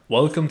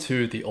Welcome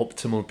to the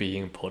Optimal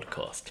Being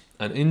podcast.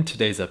 And in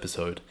today's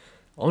episode,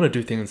 I want to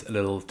do things a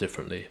little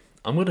differently.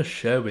 I'm going to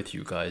share with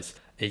you guys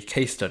a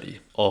case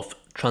study of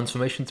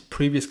transformations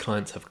previous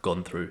clients have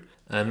gone through.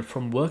 And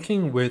from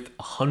working with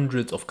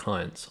hundreds of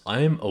clients,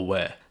 I am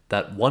aware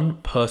that one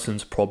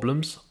person's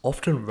problems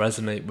often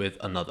resonate with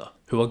another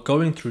who are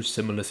going through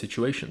similar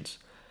situations.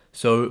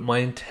 So my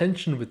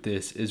intention with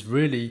this is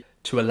really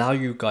to allow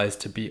you guys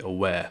to be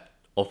aware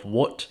of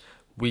what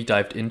we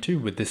dived into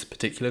with this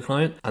particular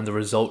client and the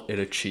result it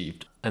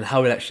achieved and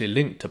how it actually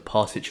linked to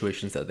past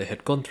situations that they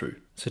had gone through.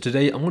 So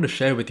today I'm going to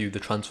share with you the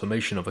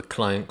transformation of a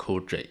client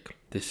called Jake.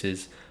 This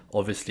is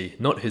obviously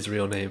not his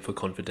real name for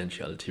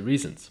confidentiality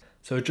reasons.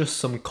 So just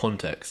some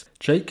context.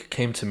 Jake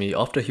came to me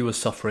after he was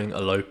suffering a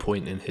low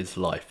point in his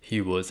life. He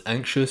was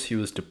anxious, he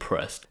was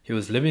depressed, he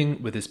was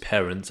living with his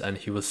parents, and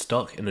he was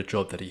stuck in a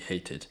job that he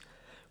hated.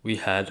 We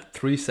had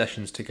 3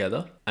 sessions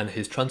together and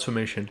his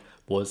transformation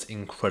was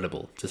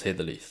incredible, to say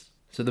the least.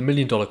 So the $1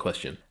 million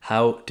question,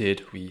 how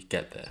did we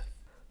get there?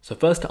 So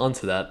first, to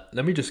answer that,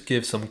 let me just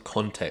give some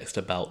context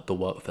about the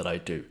work that I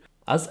do.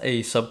 As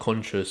a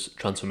subconscious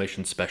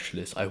transformation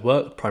specialist, I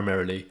work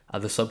primarily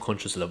at the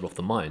subconscious level of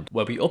the mind,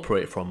 where we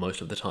operate from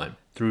most of the time.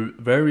 Through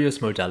various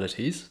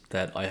modalities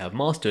that I have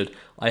mastered,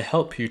 I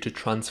help you to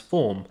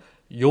transform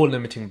your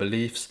limiting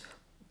beliefs,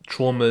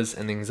 traumas,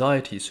 and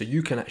anxiety so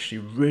you can actually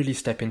really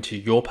step into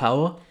your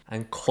power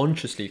and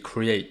consciously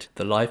create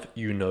the life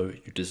you know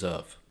you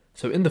deserve.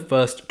 So in the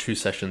first 2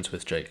 sessions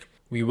with Jake,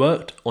 we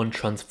worked on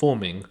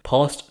transforming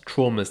past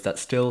traumas that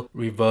still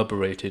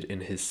reverberated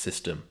in his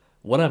system.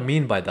 What I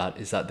mean by that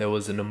is that there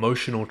was an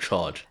emotional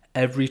charge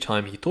every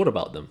time he thought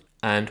about them.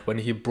 And when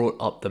he brought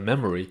up the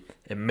memory,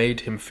 it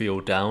made him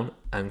feel down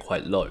and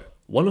quite low.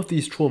 One of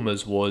these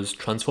traumas was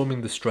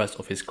transforming the stress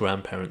of his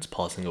grandparents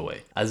passing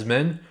away. As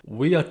men,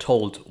 we are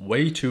told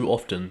way too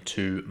often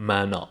to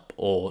man up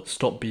or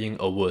stop being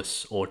a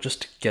wuss or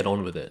just get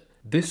on with it.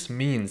 This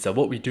means that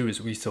what we do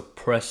is we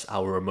suppress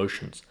our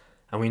emotions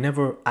and we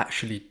never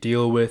actually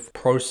deal with,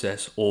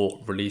 process, or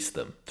release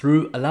them.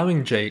 Through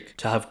allowing Jake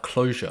to have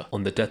closure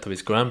on the death of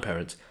his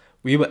grandparents,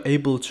 we were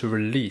able to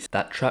release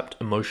that trapped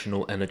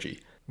emotional energy.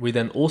 We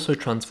then also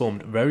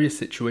transformed various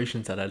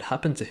situations that had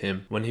happened to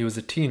him when he was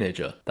a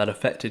teenager that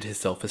affected his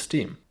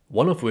self-esteem.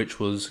 One of which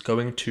was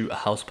going to a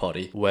house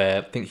party where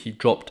I think he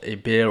dropped a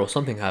beer or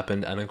something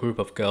happened and a group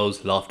of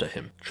girls laughed at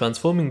him.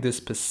 Transforming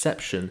this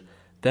perception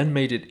then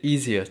made it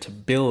easier to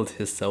build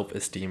his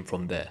self-esteem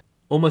from there.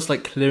 Almost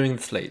like clearing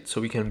the slate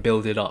so we can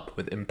build it up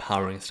with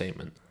empowering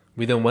statements.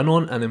 We then went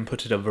on and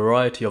inputted a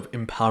variety of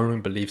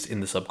empowering beliefs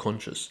in the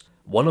subconscious,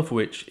 one of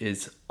which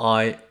is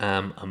I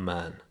am a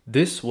man.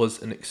 This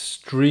was an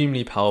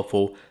extremely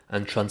powerful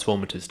and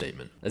transformative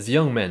statement. As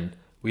young men,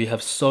 we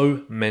have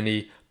so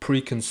many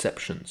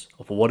preconceptions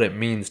of what it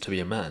means to be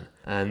a man,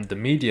 and the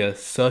media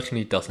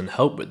certainly doesn't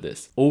help with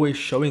this, always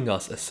showing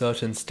us a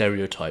certain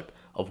stereotype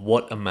of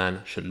what a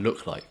man should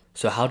look like.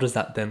 So how does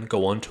that then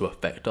go on to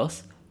affect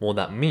us? Well,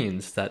 that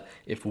means that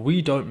if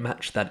we don't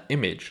match that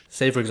image,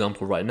 say for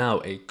example right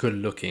now a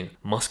good-looking,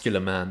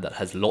 muscular man that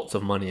has lots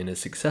of money and is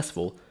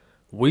successful,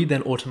 we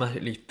then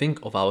automatically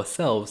think of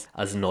ourselves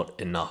as not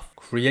enough,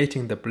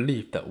 creating the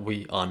belief that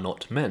we are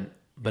not men.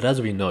 But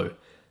as we know,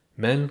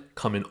 men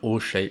come in all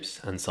shapes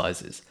and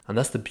sizes, and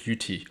that's the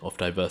beauty of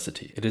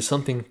diversity. It is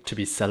something to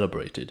be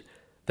celebrated.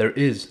 There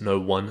is no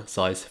one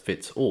size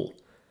fits all.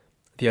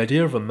 The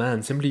idea of a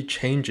man simply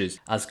changes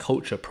as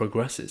culture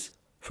progresses.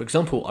 For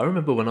example, I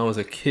remember when I was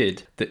a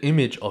kid, the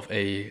image of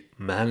a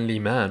manly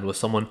man was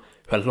someone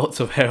who had lots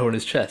of hair on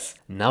his chest.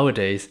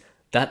 Nowadays,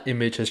 that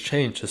image has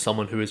changed to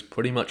someone who is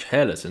pretty much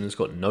hairless and has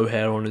got no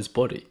hair on his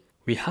body.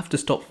 We have to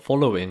stop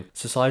following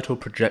societal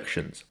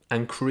projections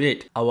and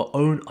create our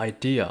own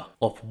idea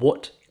of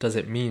what does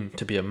it mean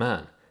to be a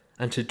man.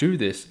 And to do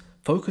this,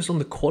 focus on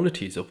the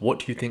qualities of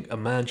what you think a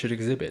man should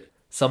exhibit.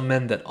 Some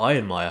men that I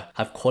admire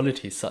have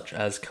qualities such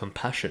as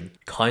compassion,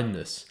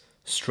 kindness,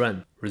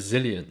 strength,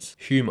 resilience,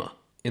 humor.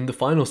 In the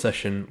final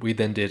session, we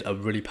then did a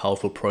really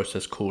powerful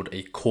process called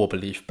a core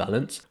belief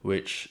balance,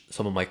 which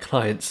some of my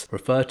clients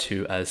refer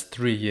to as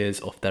 3 years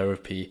of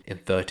therapy in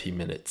 30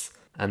 minutes.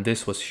 And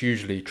this was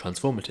hugely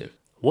transformative.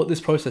 What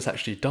this process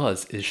actually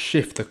does is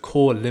shift the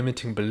core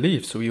limiting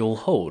beliefs we all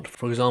hold.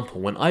 For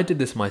example, when I did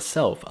this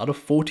myself, out of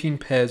 14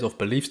 pairs of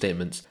belief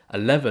statements,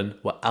 11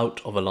 were out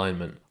of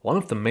alignment. One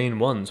of the main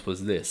ones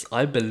was this: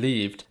 I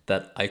believed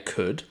that I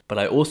could, but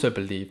I also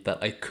believed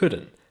that I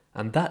couldn't.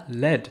 And that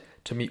led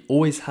to me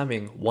always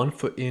having 1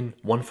 foot in,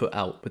 1 foot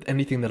out with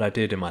anything that I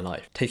did in my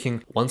life,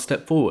 taking 1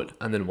 step forward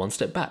and then 1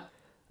 step back.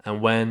 And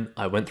when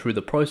I went through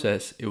the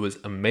process, it was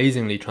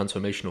amazingly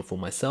transformational for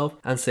myself,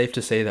 and safe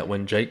to say that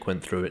when Jake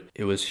went through it,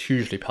 it was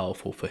hugely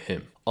powerful for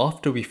him.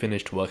 After we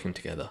finished working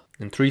together,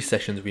 in 3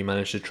 sessions we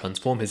managed to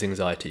transform his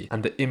anxiety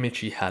and the image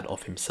he had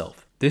of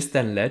himself. This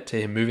then led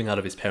to him moving out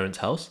of his parents'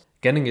 house,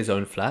 getting his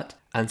own flat,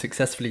 and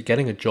successfully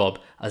getting a job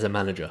as a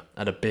manager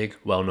at a big,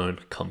 well-known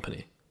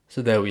company.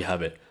 So there we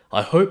have it.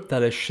 I hope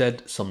that has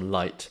shed some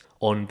light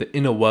on the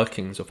inner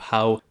workings of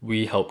how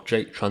we helped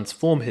Jake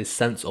transform his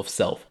sense of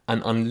self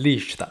and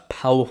unleash that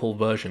powerful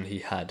version he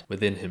had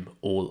within him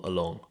all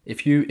along.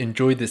 If you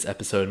enjoyed this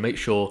episode, make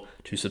sure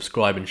to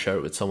subscribe and share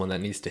it with someone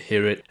that needs to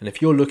hear it. And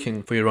if you're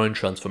looking for your own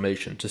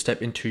transformation, to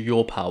step into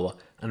your power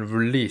and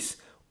release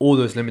all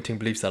those limiting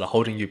beliefs that are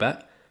holding you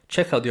back,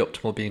 check out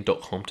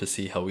theoptimalbeing.com to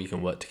see how we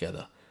can work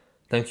together.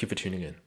 Thank you for tuning in.